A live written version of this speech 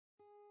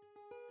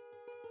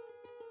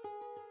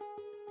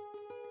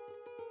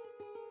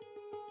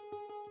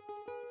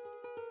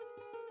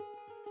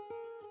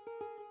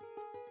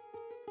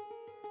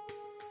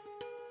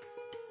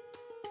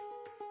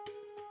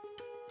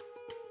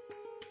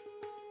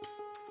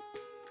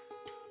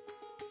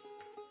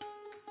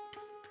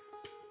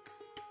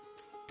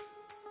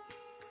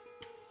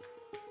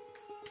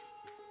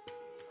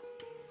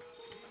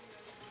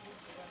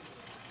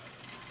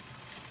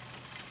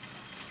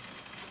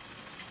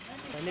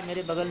पहले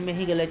मेरे बगल में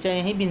ही गलीचा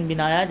यहीं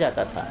बिनाया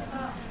जाता था।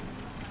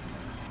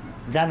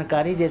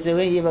 जानकारी जैसे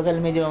हुई, ये बगल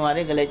में जो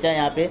हमारे गलीचा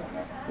यहाँ पे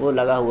वो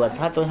लगा हुआ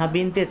था, तो यहाँ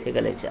बीनते थे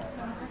गलीचा।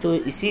 तो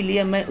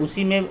इसीलिए मैं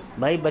उसी में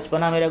भाई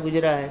बचपना मेरा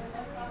गुजरा है।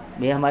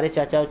 ये हमारे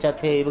चाचा उचा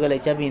थे, ये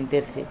गलीचा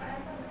बीनते थे,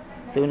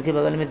 तो उनके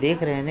बगल में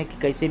देख रहे हैं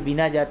कि कैसे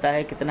बीना जाता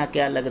है, कितना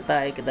क्या लगता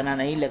है, कितना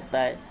नहीं लगता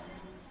है।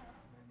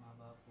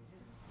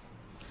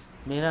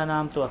 मेरा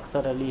नाम तो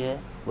अख्तर अली है।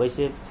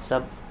 वैसे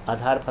सब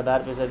आधार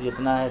फधार पे सब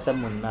जितना है सब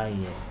मुन्ना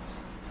ही है।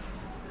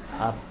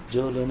 आप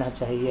जो लेना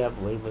चाहिए आप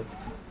वही।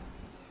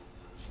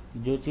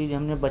 जो चीज़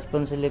हमने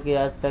बचपन से लेके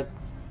आज तक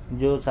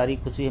जो सारी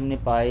खुशी हमने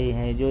पाई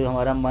है, जो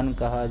हमारा मन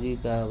कहा जी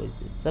कहा,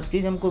 वैसे सब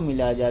चीज़ हमको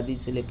मिला। आज़ादी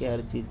से लेके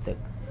हर चीज़ तक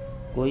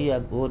कोई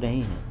अब वो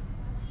नहीं है।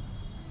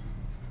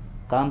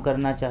 काम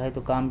करना चाहे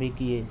तो काम भी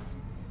किए।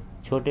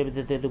 छोटे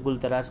भी थे तो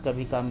गुलतराश का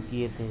भी काम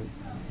किए थे,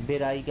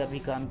 बेराई का भी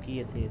काम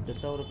किए थे, तो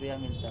 100 रुपया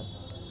मिलता था।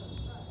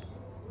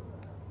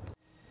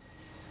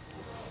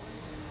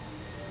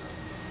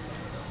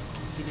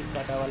 क्लिप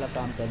काटा वाला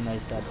काम करना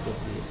स्टार्ट कर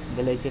दिए।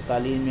 गलीचे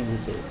कालीन में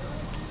घुसे,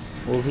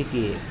 वो भी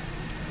किए।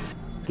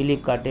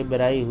 क्लिप काटे,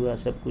 बेराई हुआ,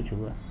 सब कुछ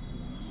हुआ।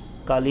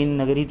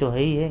 कालीन नगरी तो है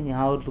ही है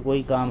यहाँ, और तो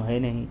कोई काम है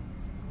नहीं।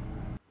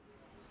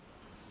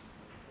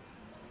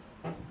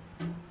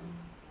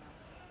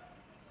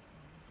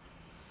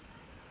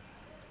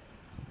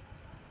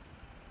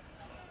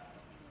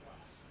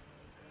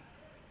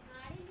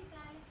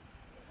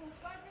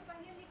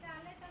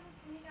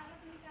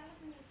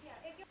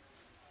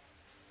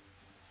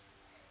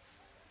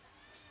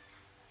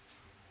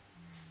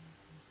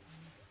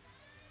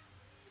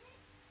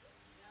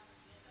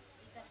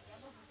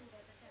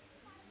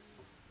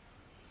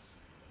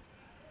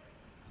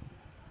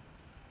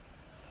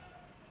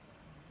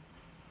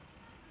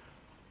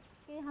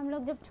 हम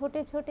लोग जब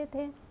छोटे छोटे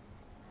थे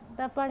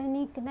तब पढ़े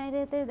नहीं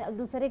रहते,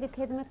 दूसरे के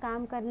खेत में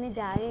काम करने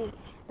जाए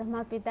तो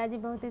हमारे पिताजी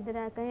बहुत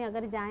इधर कहीं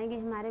अगर जाएंगे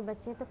हमारे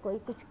बच्चे तो कोई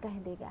कुछ कह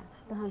देगा,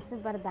 तो हमसे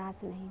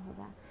बर्दाश्त नहीं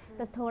होगा।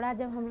 तो थोड़ा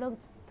जब हम लोग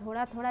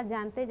थोड़ा थोड़ा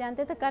जानते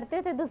जानते तो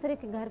करते थे दूसरे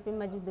के घर पे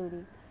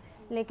मजदूरी,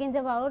 लेकिन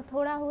जब और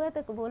थोड़ा हुआ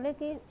तो बोले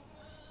कि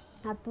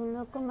अब तुम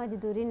लोग को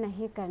मजदूरी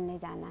नहीं करने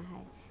जाना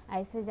है,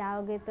 ऐसे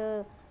जाओगे तो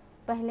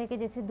पहले के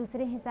जैसे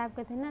दूसरे हिसाब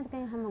के थे ना,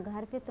 कहीं हम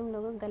घर पे तुम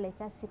लोगों को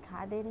गलीचा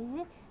सिखा दे रहे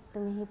हैं,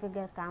 तुम यहीं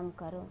पे काम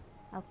करो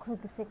और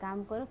खुद से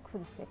काम करो,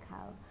 खुद से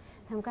खाओ।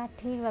 हम कहा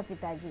ठीक बा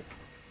पिताजी।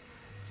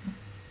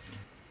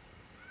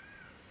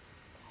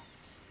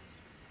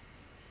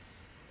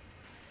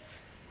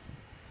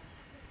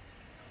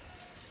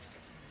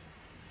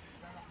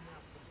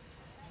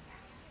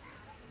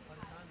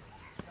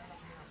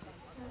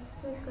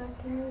 सबसे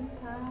कठिन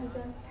था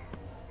जब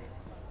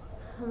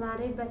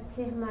हमारे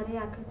बच्चे हमारे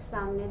आँखों के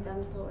सामने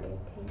दम तोड़े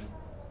थे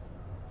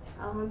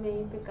और हम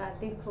यहीं पे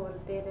काटे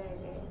खोलते रह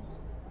गए।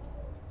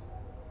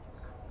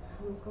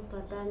 हमको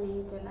पता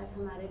नहीं चला कि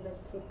हमारे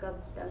बच्चे कब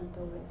दम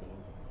तोड़ दिए।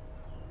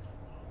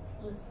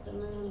 उस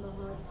समय हम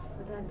बहुत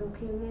ज़्यादा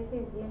दुखी हुए थे,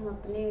 इसलिए हम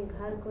अपने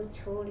घर को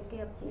छोड़ के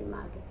अपनी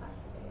माँ के पास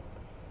गए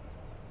थे।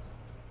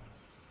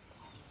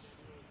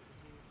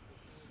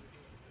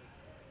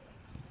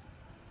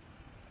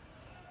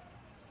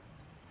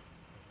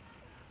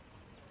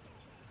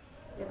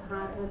 जब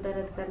हाथ में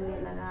दर्द करने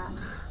लगा,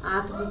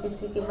 आँख में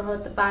जैसे कि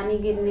बहुत पानी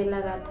गिरने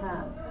लगा था,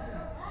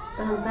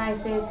 तो हम कहा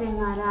ऐसे ऐसे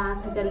हमारा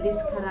आँख जल्दी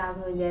से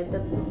ख़राब हो जाए,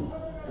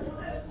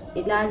 तब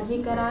इलाज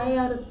भी कराए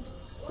और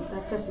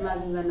चश्मा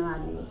भी बनवा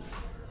लिए।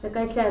 तो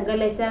कहे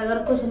गलीचा,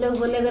 अगर कुछ लोग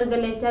बोले अगर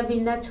गलीचा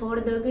बिना छोड़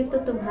दोगे तो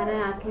तुम्हारे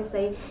आँखें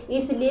सही,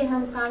 इसलिए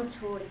हम काम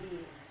छोड़ दिए।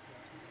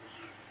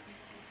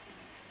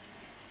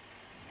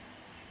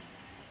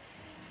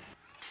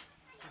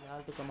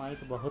 फिलहाल तो कमाई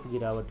तो बहुत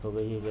गिरावट हो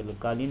गई है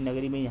कालीन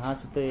नगरी में। यहाँ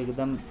से तो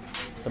एकदम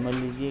समझ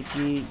लीजिए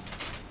कि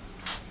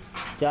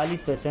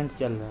 40%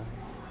 चल रहा है,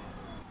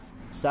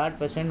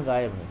 60%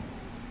 गायब है।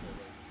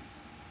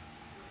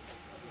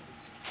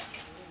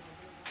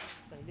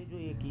 पहले जो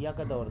एकिया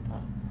का दौर था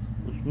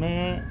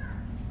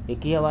उसमें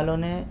एकिया वालों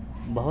ने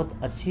बहुत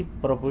अच्छी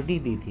प्रॉपर्टी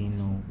दी थी इन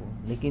लोगों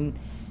को, लेकिन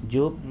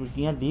जो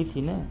प्रॉपर्टियाँ दी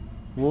थी ना,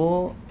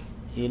 वो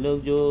ये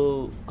लोग जो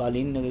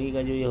कालीन नगरी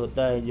का जो ये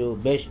होता है, जो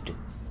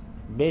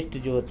बेस्ट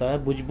जो होता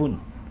है बुजबुन,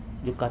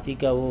 जो काती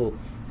का वो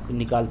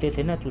निकालते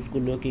थे ना, तो उसको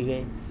लेके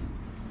गए,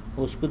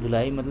 उसको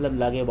धुलाई मतलब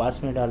लागे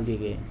वास में डाल दिए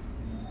गए।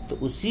 तो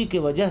उसी के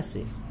वजह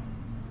से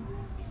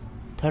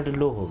थर्ड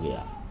लो हो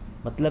गया,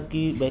 मतलब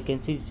कि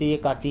वैकेंसी से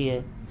ये आती है,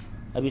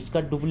 अब इसका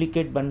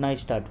डुप्लीकेट बनना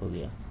स्टार्ट हो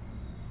गया।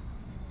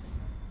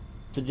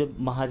 तो जब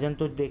महाजन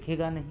तो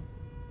देखेगा नहीं,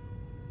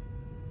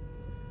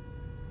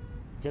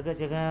 जगह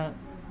जगह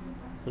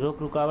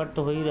रोक रुकावट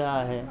तो हो ही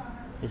रहा है।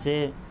 जैसे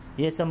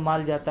ये सब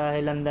माल जाता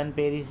है लंदन,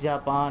 पेरिस,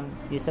 जापान,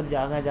 ये सब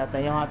जगह जाता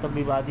है। यहाँ तो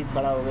विवादित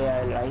खड़ा हो गया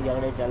है, लड़ाई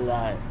झगड़े चल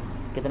रहा है,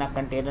 कितना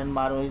कंटेनर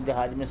माल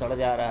जहाज में सड़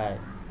जा रहा है,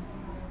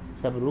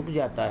 सब रुक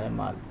जाता है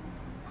माल।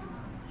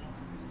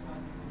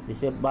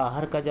 जैसे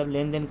बाहर का जब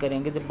लेन देन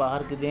करेंगे तो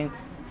बाहर के दिन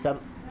सब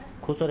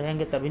खुश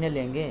रहेंगे तभी न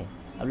लेंगे।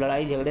 अब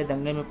लड़ाई झगड़े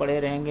दंगे में पड़े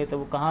रहेंगे तो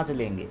वो कहाँ से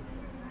लेंगे।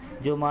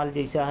 जो माल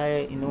जैसा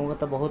है इन लोगों का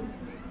तो बहुत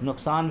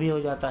नुकसान भी हो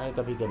जाता है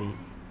कभी कभी।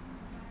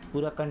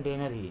 पूरा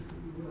कंटेनर ही।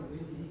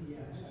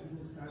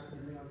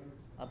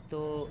 अब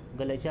तो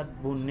गलीचा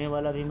बुनने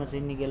वाला भी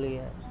मशीन निकल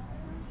गया है।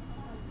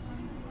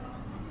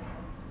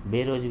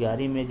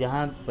 बेरोजगारी में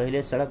जहाँ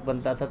पहले सड़क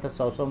बनता था तो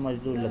 100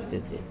 मजदूर लगते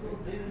थे,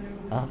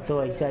 अब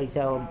तो ऐसा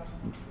ऐसा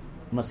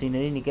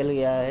मशीनरी निकल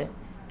गया है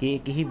कि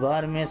एक ही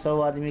बार में 100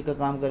 आदमी का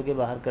काम करके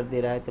बाहर कर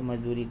दे रहा है। तो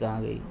मजदूरी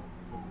कहाँ गई?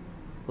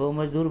 वो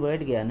मजदूर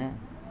बैठ गया ना,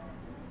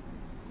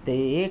 तो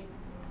एक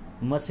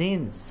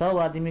मशीन 100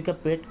 आदमी का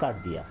पेट काट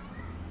दिया।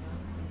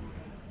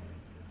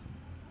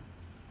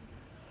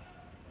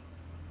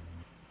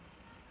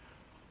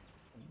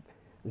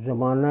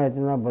 ज़माना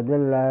इतना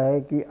बदल रहा है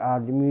कि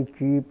आदमी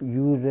चीप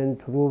यूज़ एंड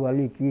थ्रो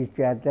वाली चीज़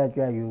चाहता है,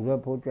 चाहे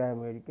यूरोप हो चाहे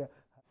अमेरिका।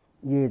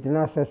 ये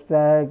इतना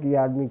सस्ता है कि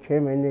आदमी 6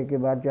 महीने के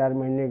बाद 4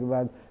 महीने के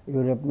बाद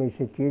यूरोप में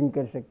इसे चेंज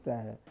कर सकता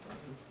है।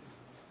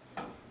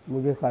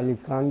 मुझे खालिद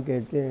खान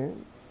कहते हैं।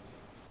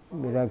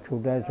 मेरा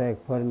छोटा सा एक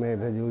फर्म है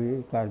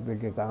भदोही,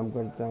 कारपेट के काम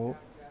करता हूँ।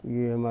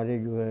 ये हमारे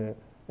जो है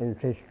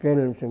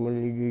एंसेस्ट्रल समझ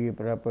लीजिए ये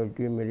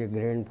प्रॉपर्टी है। मेरे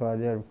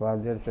ग्रैंडफादर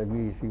फादर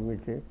सभी इसी में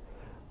थे।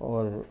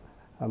 और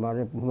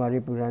हमारी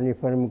पुरानी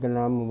फर्म का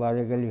नाम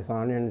मुबारक अली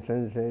खान एंड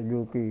सन्स है,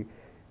 जो कि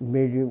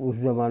मेरी उस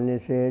ज़माने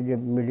से है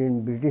जब मेड इन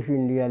ब्रिटिश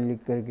इंडिया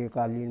लिख करके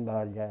कालीन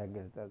बाहर जाया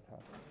करता था।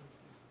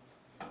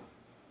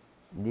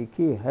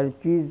 देखिए हर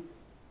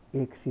चीज़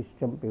एक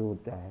सिस्टम पे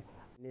होता है,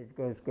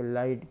 उसके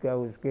लाइट का,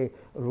 उसके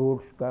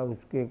रोड्स का,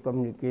 उसके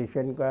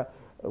कम्युनिकेशन का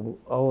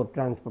और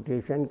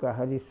ट्रांसपोर्टेशन का।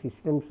 हर एक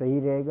सिस्टम सही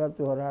रहेगा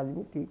तो हर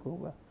आदमी ठीक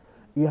होगा।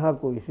 यहाँ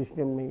कोई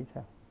सिस्टम नहीं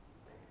था।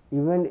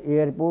 इवन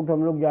एयरपोर्ट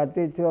हम लोग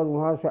जाते थे और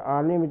वहाँ से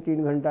आने में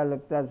 3 घंटा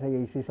लगता था,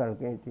 ऐसी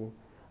सड़कें थी।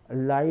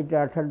 लाइट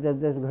 8-8,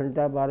 10-10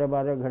 घंटा,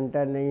 12-12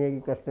 घंटा नहीं है कि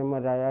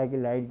कस्टमर आया है कि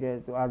लाइट जाए,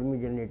 तो आदमी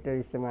जनरेटर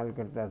इस्तेमाल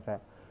करता था।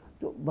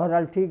 तो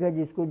बहरहाल ठीक है,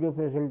 जिसको जो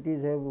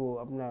फैसिलिटीज़ है वो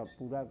अपना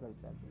पूरा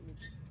करता था।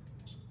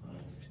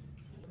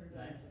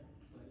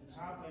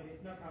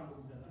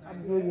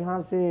 अब जो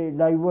यहाँ से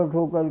डाइवर्ट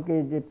होकर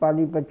के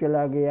पानीपत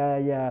चला गया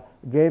या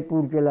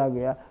जयपुर चला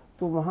गया,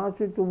 तो वहाँ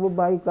से तो वो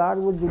बाई कार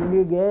वो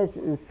दिल्ली गए,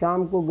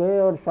 शाम को गए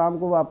और शाम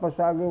को वापस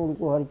आ गए।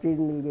 उनको हर चीज़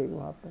मिल गई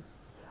वहाँ पर।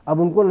 अब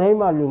उनको नहीं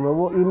मालूम है,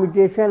 वो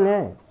इमिटेशन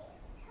है,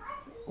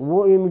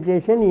 वो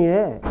इमिटेशन ही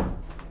है,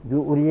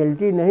 जो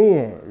रियलिटी नहीं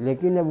है।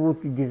 लेकिन अब वो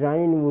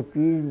डिज़ाइन, वो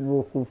चीज़,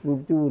 वो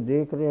खूबसूरती वो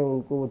देख रहे हैं,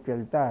 उनको वो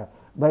चलता है।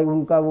 भाई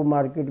उनका वो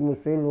मार्केट में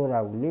सेल हो रहा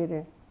है, वो ले रहे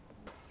हैं।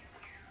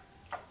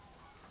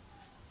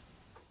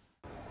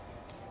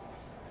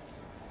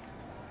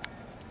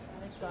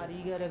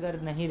 कारीगर अगर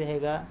नहीं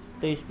रहेगा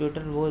तो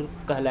इंस्पेक्टर वो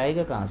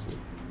कहलाएगा कहाँ से?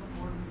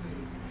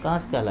 कहाँ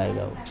से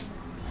कहलाएगा वो?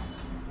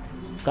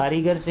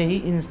 कारीगर से ही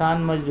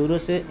इंसान, मजदूरों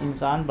से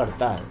इंसान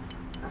बढ़ता है।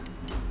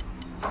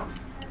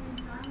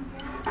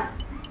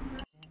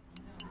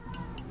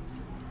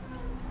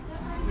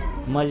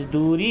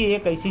 मजदूरी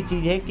एक ऐसी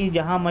चीज़ है कि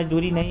जहाँ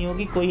मजदूरी नहीं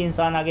होगी कोई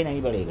इंसान आगे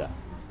नहीं बढ़ेगा।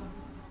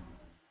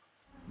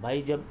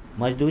 भाई जब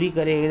मजदूरी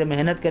करेंगे,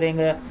 मेहनत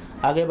करेंगे,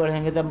 आगे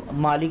बढ़ेंगे, तब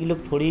मालिक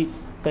लोग थोड़ी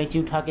कैंची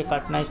उठा के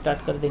काटना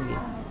स्टार्ट कर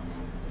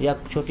देंगे। या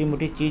छोटी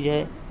मोटी चीज़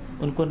है,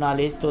 उनको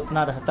नॉलेज तो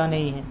उतना रहता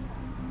नहीं है।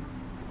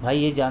 भाई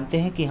ये जानते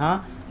हैं कि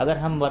हाँ, अगर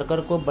हम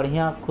वर्कर को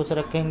बढ़िया खुश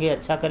रखेंगे,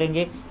 अच्छा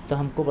करेंगे, तो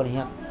हमको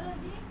बढ़िया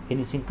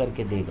फिनिशिंग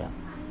करके देगा।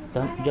 तो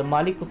हम जब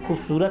मालिक को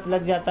खूबसूरत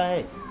लग जाता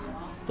है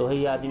तो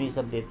वही आदमी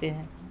सब देते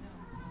हैं।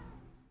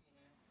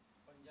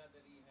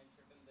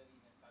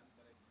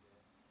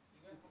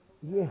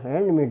 ये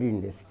हैंडमेड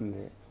इंडस्ट्री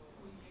है।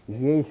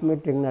 ये इसमें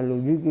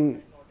टेक्नोलॉजी की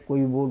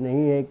कोई वो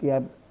नहीं है कि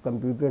आप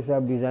कंप्यूटर से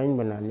आप डिज़ाइन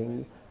बना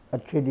लेंगे।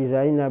 अच्छे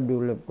डिज़ाइन आप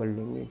डेवलप कर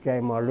लेंगे,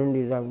 चाहे मॉडर्न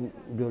डिज़ाइन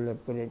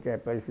डेवलप करें, चाहे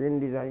पर्शियन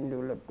डिज़ाइन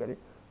डेवलप करें,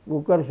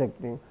 वो कर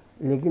सकते हैं।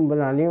 लेकिन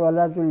बनाने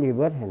वाला तो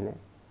लेबर है ना,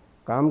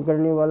 काम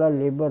करने वाला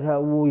लेबर है,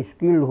 वो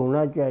स्किल्ड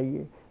होना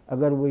चाहिए।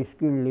 अगर वो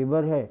स्किल्ड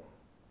लेबर है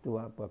तो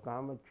आपका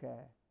काम अच्छा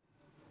है।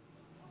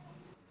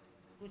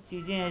 कुछ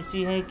चीज़ें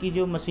ऐसी हैं कि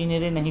जो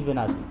मशीनरी नहीं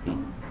बना सकती।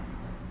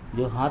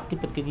 जो हाथ की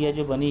प्रक्रिया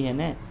जो बनी है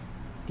ना,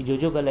 कि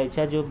जो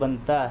गलीचा जो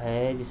बनता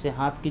है, जिसे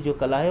हाथ की जो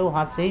कला है वो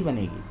हाथ से ही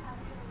बनेगी।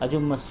 और जो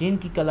मशीन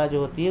की कला जो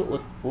होती है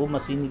वो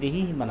मशीनरी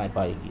ही बना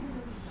पाएगी।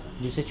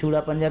 जिसे छुड़ा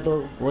पंजा तो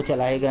वो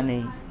चलाएगा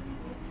नहीं,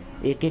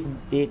 एक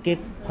एक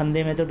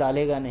फंदे में तो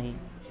डालेगा नहीं।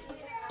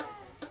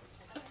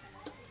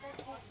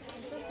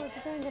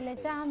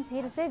 गलीचा हम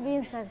फिर से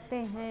बीन सकते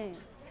हैं,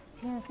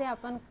 फिर से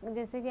अपन,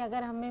 जैसे कि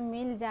अगर हमें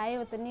मिल जाए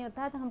उतनी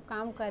होता है तो हम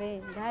काम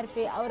करें घर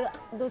पे, और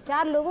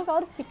 2-4 लोगों को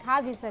और सिखा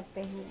भी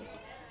सकते हैं,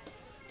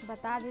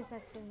 बता भी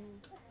सकते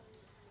हैं।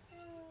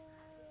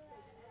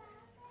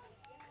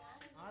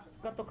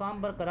 हाथ का तो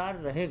काम बरकरार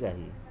रहेगा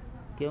ही,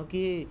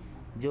 क्योंकि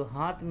जो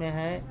हाथ में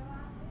है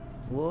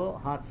वो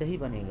हाथ से ही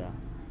बनेगा।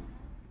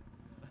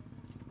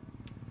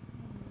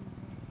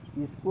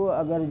 इसको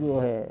अगर जो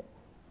है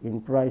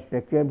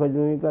इंफ्रास्ट्रक्चर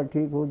भदोही का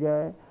ठीक हो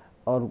जाए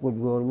और कुछ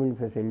गवर्नमेंट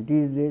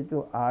फैसिलिटीज़ दे तो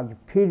आज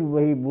फिर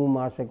वही बूम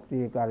आ सकती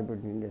है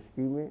कारपेट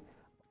इंडस्ट्री में।